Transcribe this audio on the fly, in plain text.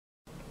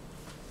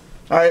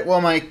Alright,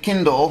 well, my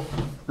Kindle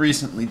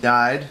recently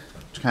died,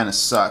 which kind of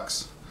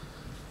sucks.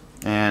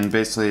 And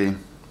basically,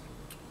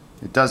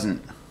 it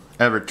doesn't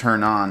ever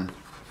turn on.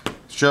 It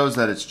shows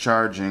that it's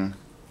charging.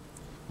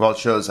 Well, it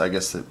shows, I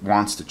guess, it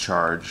wants to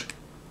charge.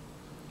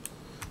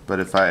 But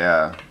if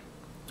I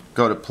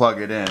go to plug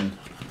it in,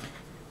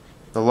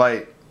 the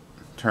light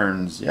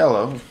turns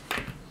yellow.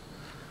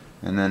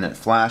 And then it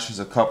flashes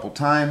a couple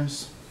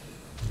times.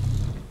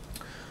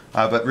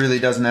 But really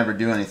doesn't ever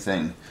do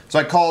anything. So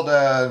I called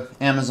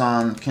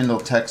Amazon Kindle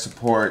Tech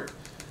support,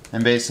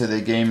 and basically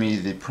they gave me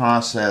the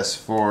process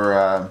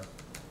for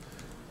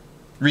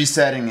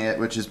resetting it,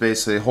 which is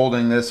basically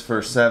holding this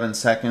for 7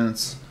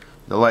 seconds.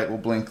 The light will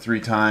blink 3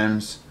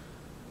 times,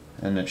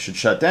 and it should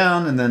shut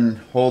down, and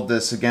then hold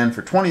this again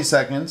for 20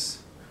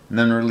 seconds, and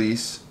then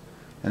release,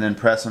 and then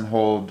press and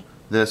hold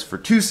this for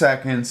 2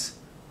 seconds,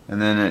 and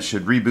then it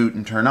should reboot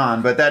and turn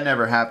on. But that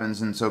never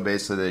happens, and so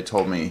basically they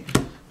told me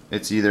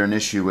it's either an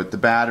issue with the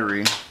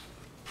battery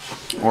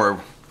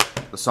or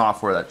the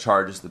software that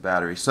charges the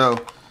battery.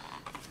 So,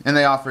 and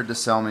they offered to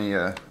sell me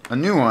a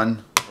new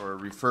one, or a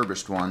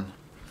refurbished one.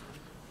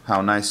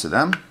 How nice of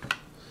them.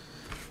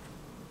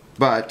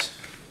 But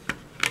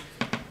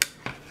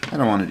I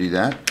don't want to do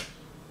that.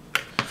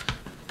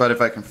 But if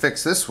I can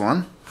fix this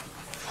one,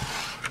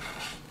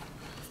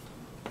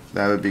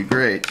 that would be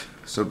great.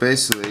 So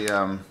basically,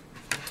 you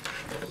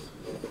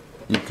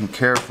can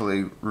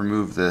carefully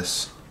remove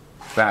this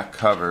back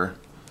cover.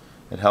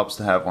 It helps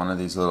to have one of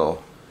these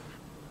little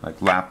like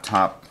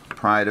laptop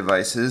pry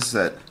devices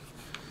that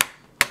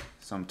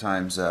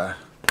sometimes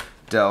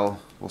Dell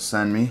will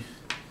send me.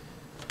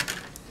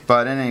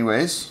 But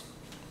anyways,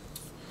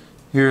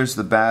 here's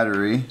the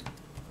battery.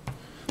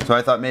 So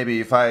I thought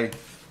maybe if I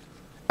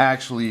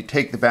actually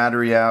take the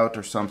battery out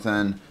or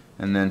something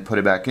and then put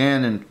it back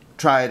in and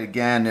try it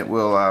again, it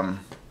will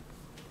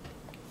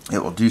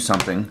do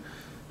something.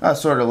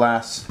 Sort of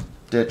last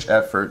ditch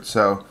effort.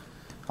 So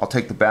I'll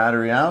take the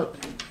battery out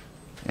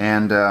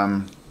and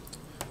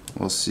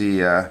we'll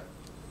see. Well,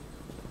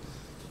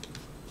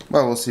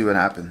 we'll see what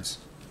happens,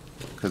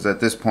 because at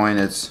this point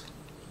it's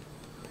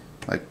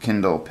like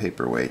Kindle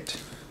paperweight.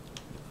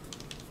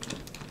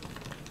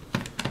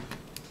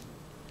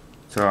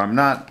 So I'm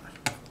not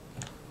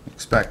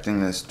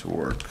expecting this to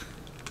work,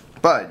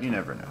 but you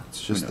never know.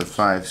 It's just the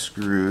 5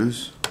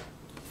 screws,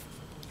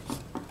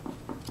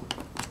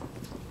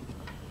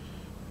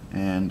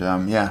 and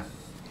yeah,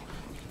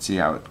 you can see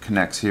how it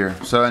connects here.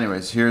 So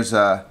anyways, here's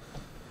kind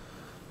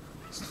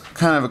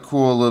of a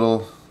cool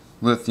little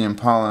lithium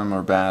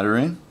polymer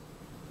battery.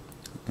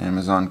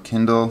 Amazon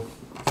Kindle.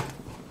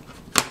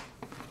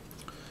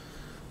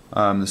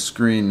 The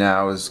screen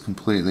now is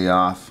completely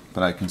off,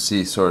 but I can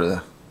see sort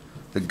of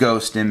the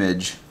ghost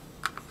image.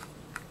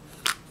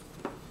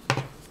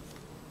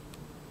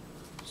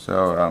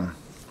 So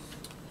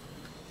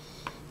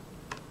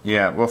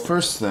yeah, well,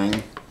 first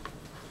thing,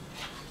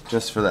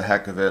 just for the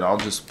heck of it, I'll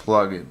just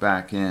plug it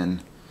back in.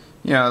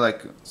 You know,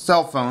 like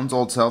cell phones,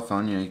 old cell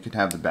phone, you know, you could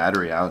have the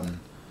battery out and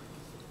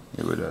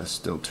it would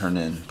still turn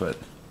in, but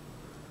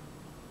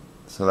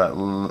so that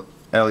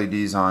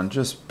LED's on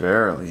just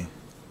barely.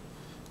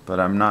 But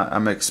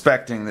I'm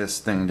expecting this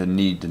thing to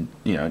need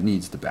you know, it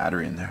needs the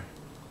battery in there.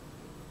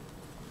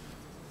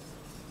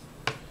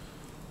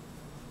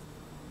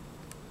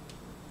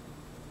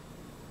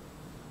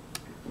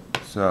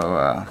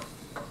 So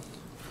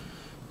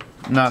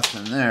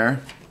nothing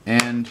there,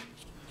 and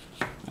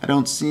I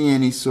don't see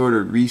any sort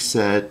of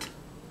reset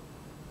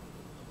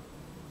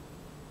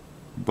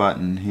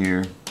button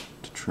here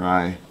to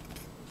try,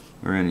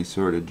 or any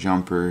sort of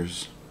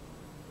jumpers.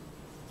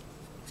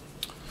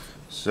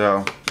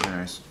 So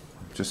anyways,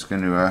 I'm just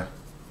going to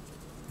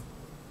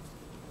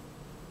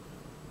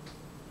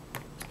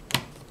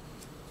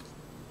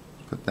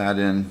put that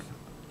in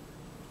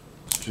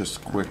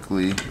just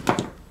quickly.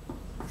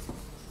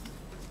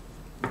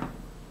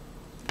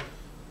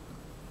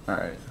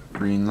 Alright,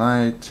 green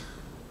light,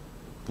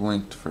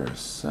 blinked for a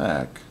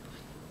sec.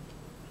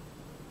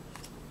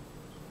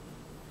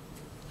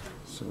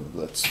 So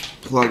let's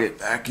plug it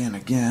back in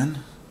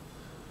again.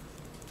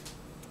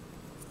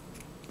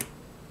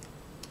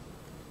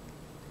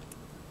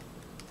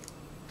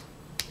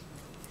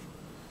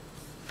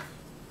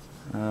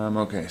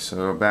 Okay,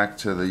 so back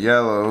to the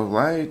yellow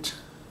light.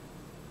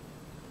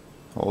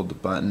 Hold the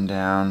button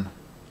down.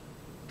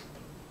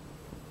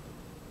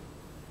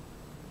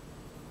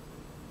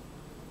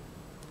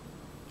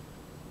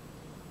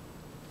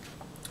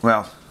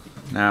 Well,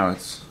 now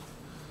it's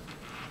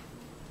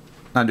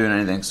not doing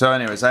anything. So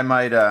anyways, I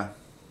might well,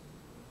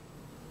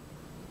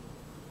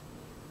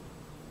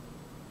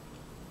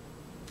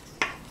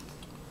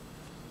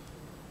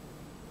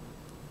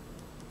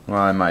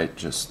 I might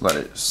just let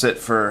it sit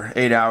for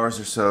 8 hours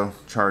or so,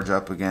 charge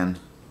up again.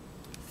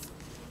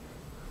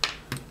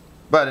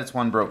 But it's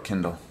one broke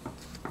Kindle.